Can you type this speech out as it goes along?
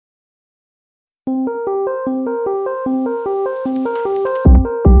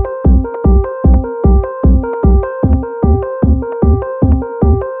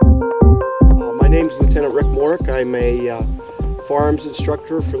I'm a firearms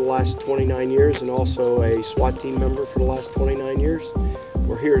instructor for the last 29 years and also a SWAT team member for the last 29 years.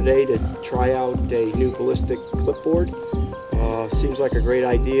 We're here today to try out a new ballistic clipboard. Seems like a great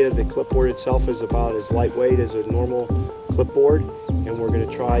idea. The clipboard itself is about as lightweight as a normal clipboard, and we're going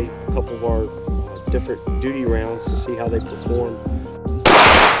to try a couple of our different duty rounds to see how they perform.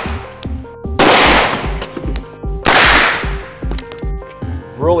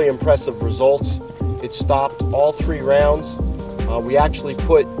 Really impressive results. It stopped all 3 rounds. We actually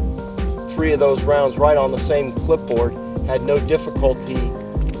put 3 of those rounds right on the same clipboard, had no difficulty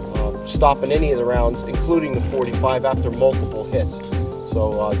stopping any of the rounds, including the 45 after multiple hits.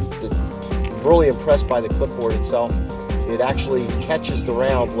 So I'm really impressed by the clipboard itself. It actually catches the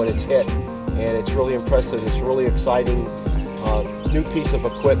round when it's hit, and it's really impressive. It's really exciting new piece of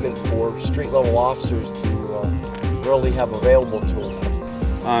equipment for street level officers to really have available to them.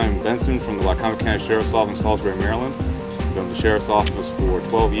 I'm Benson from the Wycombe County Sheriff's Office in Salisbury, Maryland. I've been with the Sheriff's Office for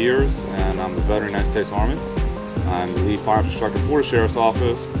 12 years, and I'm a veteran United States Army. I'm the lead firearms instructor for the Sheriff's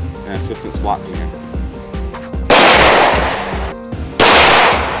Office and assistant SWAT commander.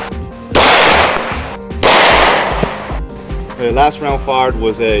 The last round fired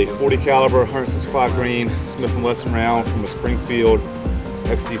was a 40 caliber, 165 grain Smith & Wesson round from a Springfield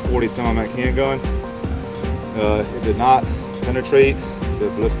XT40 semi-automatic handgun. It did not penetrate the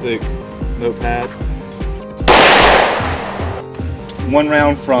ballistic notepad. One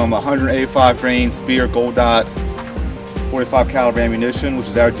round from 185 grain Spear Gold Dot 45 caliber ammunition, which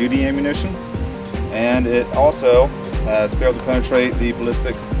is our duty ammunition, and it also has failed to penetrate the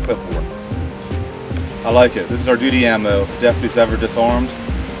ballistic clipboard. I like it. This is our duty ammo. If deputies ever disarmed,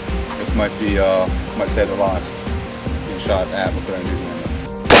 this might save their lives being shot at with their own duty ammo.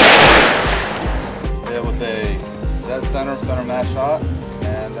 It was a dead center mass shot,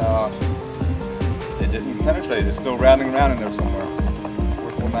 and it didn't penetrate. It's still rattling around in there somewhere.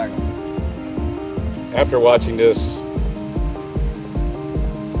 .44 Magnum. After watching this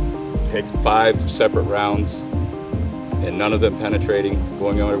take 5 separate rounds and none of them penetrating,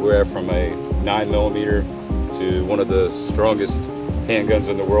 going anywhere from a 9mm to one of the strongest handguns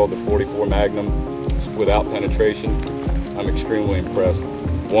in the world, the .44 Magnum, without penetration, I'm extremely impressed.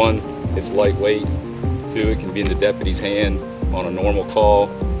 1, it's lightweight. 2, it can be in the deputy's hand on a normal call.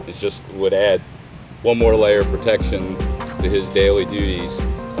 It just would add one more layer of protection to his daily duties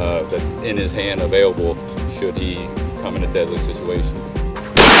that's in his hand, available should he come in a deadly situation.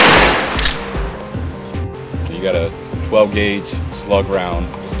 You got a 12 gauge slug round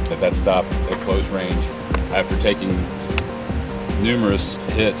that stopped at close range after taking numerous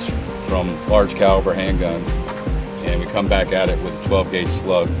hits from large caliber handguns, and we come back at it with a 12 gauge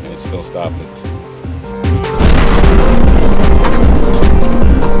slug and it still stopped it.